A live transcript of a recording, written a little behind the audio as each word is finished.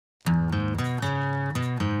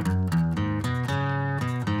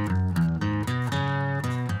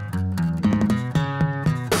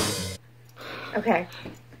Okay.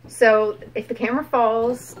 So, if the camera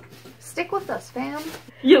falls, stick with us, fam.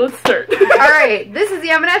 Yeah, let's start. Alright, this is the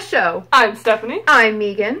MnS show. I'm Stephanie. I'm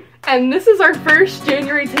Meeghan. And this is our first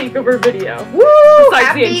January Takeover video. Woo! Besides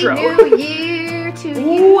Happy the intro. New Year to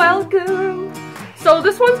you. Welcome! So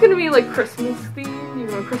this one's gonna be like Christmas themed, even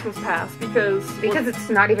though Christmas passed, because it's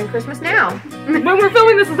not even Christmas now. when we're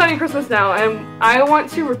filming this, it's not even Christmas now, and I want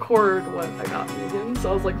to record what I got Meeghan, so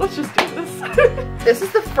I was like, let's just do this. This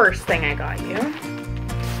is the first thing I got you.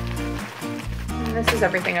 And this is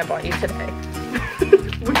everything I bought you today.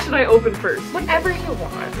 Which should I open first? Whatever you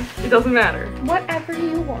want. It doesn't matter. Whatever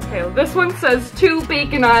you want. Okay, well, this one says, to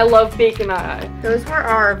Bacon I love Bacon I. Those were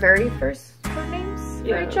our very first code names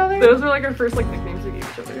for each other? Those were like our first like nicknames we gave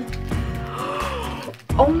each other.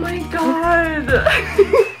 Oh my god!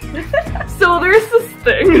 So there's this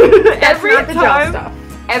thing.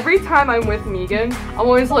 Every time I'm with Meeghan, I'm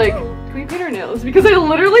always like, can we paint our nails? Because I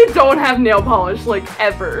literally don't have nail polish, like,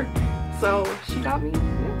 ever. So she got me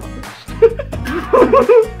nail polish.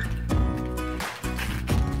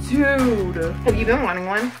 Dude. Have you been wanting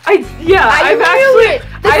one? I've actually.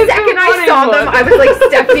 The second I saw them, I was like,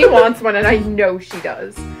 Stephanie wants one, and I know she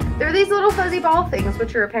does. They're these little fuzzy ball things,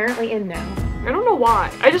 which are apparently in now. I don't know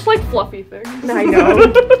why. I just like fluffy things. I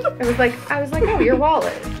know. I was like, oh, your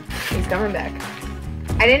wallet. He's coming back.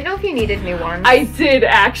 I didn't know if you needed new ones. I did,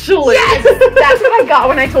 actually. Yes! That's what I got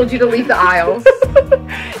when I told you to leave the aisles.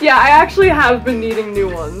 Yeah, I actually have been needing new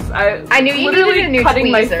ones. I knew you literally needed a new cutting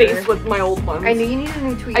tweezer. my face with my old ones. I knew you needed a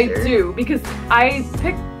new tweezer. I do, because I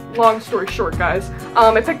picked, long story short, guys,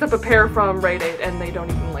 I picked up a pair from Rite Aid, and they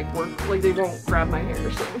don't even, like, work. Like, they won't grab my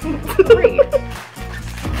hair, so. Great.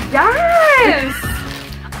 Yes!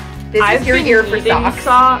 This is your year for socks.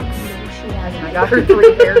 Socks. No, she hasn't. I got her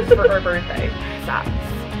 3 pairs for her birthday. Socks.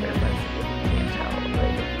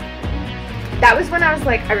 That was when I was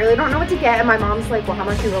like, I really don't know what to get, and my mom's like, well, how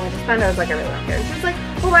much are you willing to spend? I was like, I really don't care. And she was like,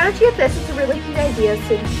 well, why don't you get this? It's a really cute idea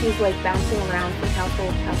since she's like bouncing around from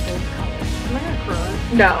household to college. Am I gonna cry?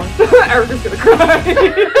 No. Erica's gonna cry.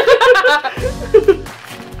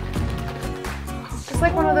 Just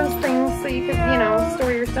like one of those things so you could, you know,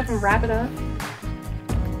 store your stuff and wrap it up.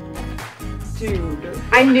 Dude.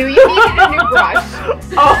 I knew you needed a new brush.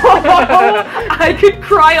 Oh, I could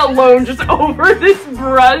cry alone just over this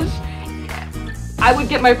brush. I would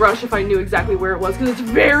get my brush if I knew exactly where it was, because it's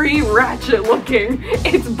very ratchet looking.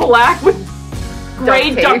 It's black with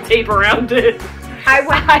gray duct tape around it.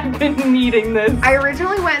 I've been needing this. I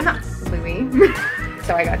originally went in Louis,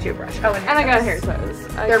 so I got you a brush. Oh, and I got hair ties.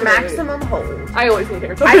 They're maximum hold. I always need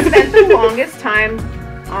hair ties. I spent the longest time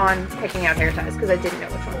on picking out hair ties because I didn't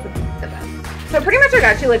know which ones would be the best. So pretty much I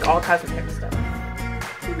got you like all cosmetic stuff.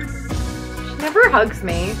 She never hugs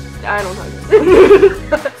me. I don't hug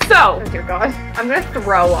her. So. Oh dear God. I'm gonna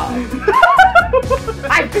throw up.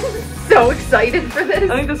 I've been so excited for this.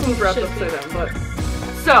 I think this one's wrapped upside down, but.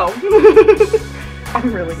 So.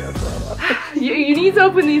 I'm really gonna throw up. You need to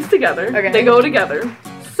open these together. Okay. They go together.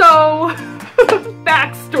 So.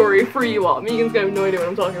 Backstory for you all. Meeghan's gonna have no idea what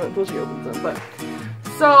I'm talking about until she opens them, but.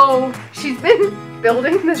 So. She's been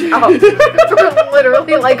building this up for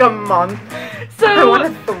literally like a month. So. I want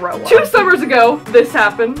to throw up. 2 summers ago, this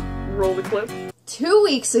happened. Roll the clip. 2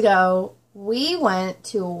 weeks ago, we went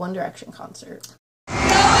to a One Direction concert.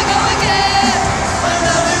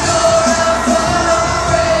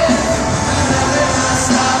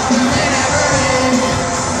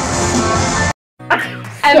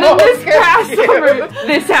 And then this past summer,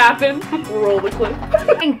 this happened. Roll the clip.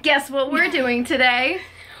 And guess what we're doing today?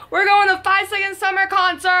 We're going to 5 Second Summer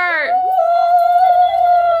concert!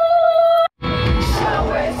 So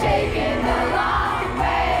we're taking the long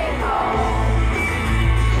way home.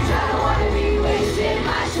 I don't want to be wasting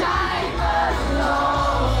my time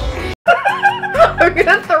alone. I'm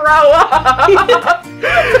gonna throw up.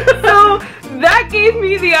 So that gave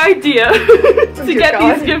me the idea to get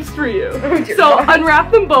these gifts for you. So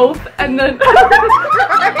unwrap them both and then. I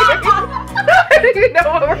don't even know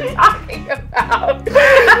what we're talking about.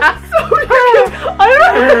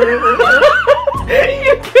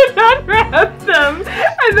 You can unwrap them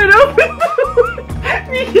and then open them.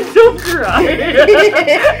 You can still cry.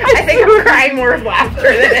 I think I'm crying more of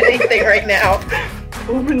laughter than anything right now.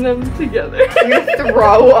 Open them together. I'm gonna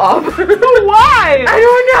throw up. Why? I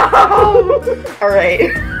don't know.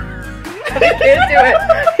 Alright. I can't do it.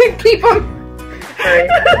 Keep them. Alright.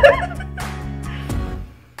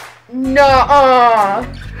 Nuh-uh.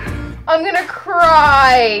 I'm gonna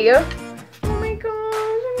cry. Oh my gosh,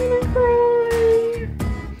 I'm gonna cry.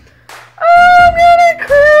 Oh, I'm gonna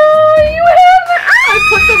cry. You have the I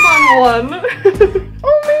put them on one.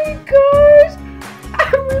 Oh my gosh.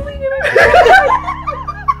 I'm really gonna cry.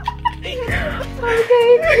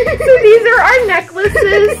 These are our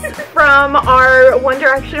necklaces from our One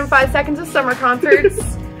Direction 5 Seconds of Summer concerts.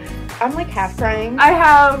 I'm like half crying. I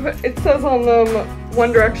have, it says on them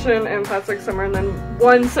One Direction and 5 Seconds Summer, and then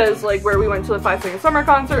one says like where we went to the 5 Seconds Summer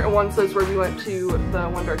concert, and one says where we went to the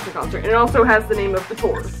One Direction concert. And it also has the name of the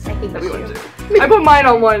tour that we went to. I put mine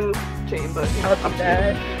on one chain, but you know, I'll do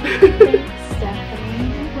that.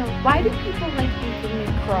 Stephanie. Well, why do people like making me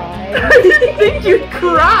cry? I didn't think you'd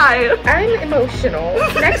cry. I'm emotional.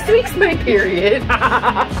 Next week's my period. There's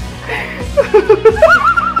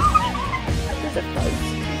a fuzz.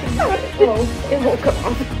 Oh, it won't come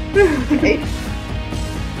off. Okay.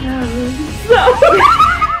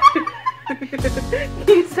 Can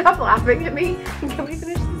you stop laughing at me? Can we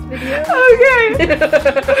finish this video? Okay.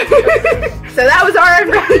 So that was our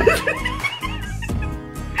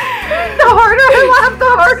The harder I laugh, the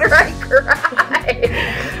harder I cry.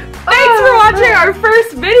 Thanks for watching our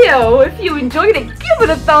first video. If you enjoyed it, give it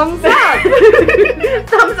a thumbs up.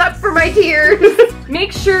 Thumbs up for my tears.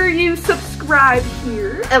 Make sure you subscribe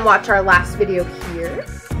here. And watch our last video here.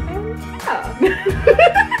 And yeah.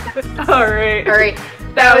 Alright. Alright.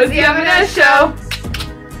 That was the MnS show.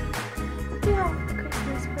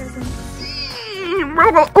 Christmas presents.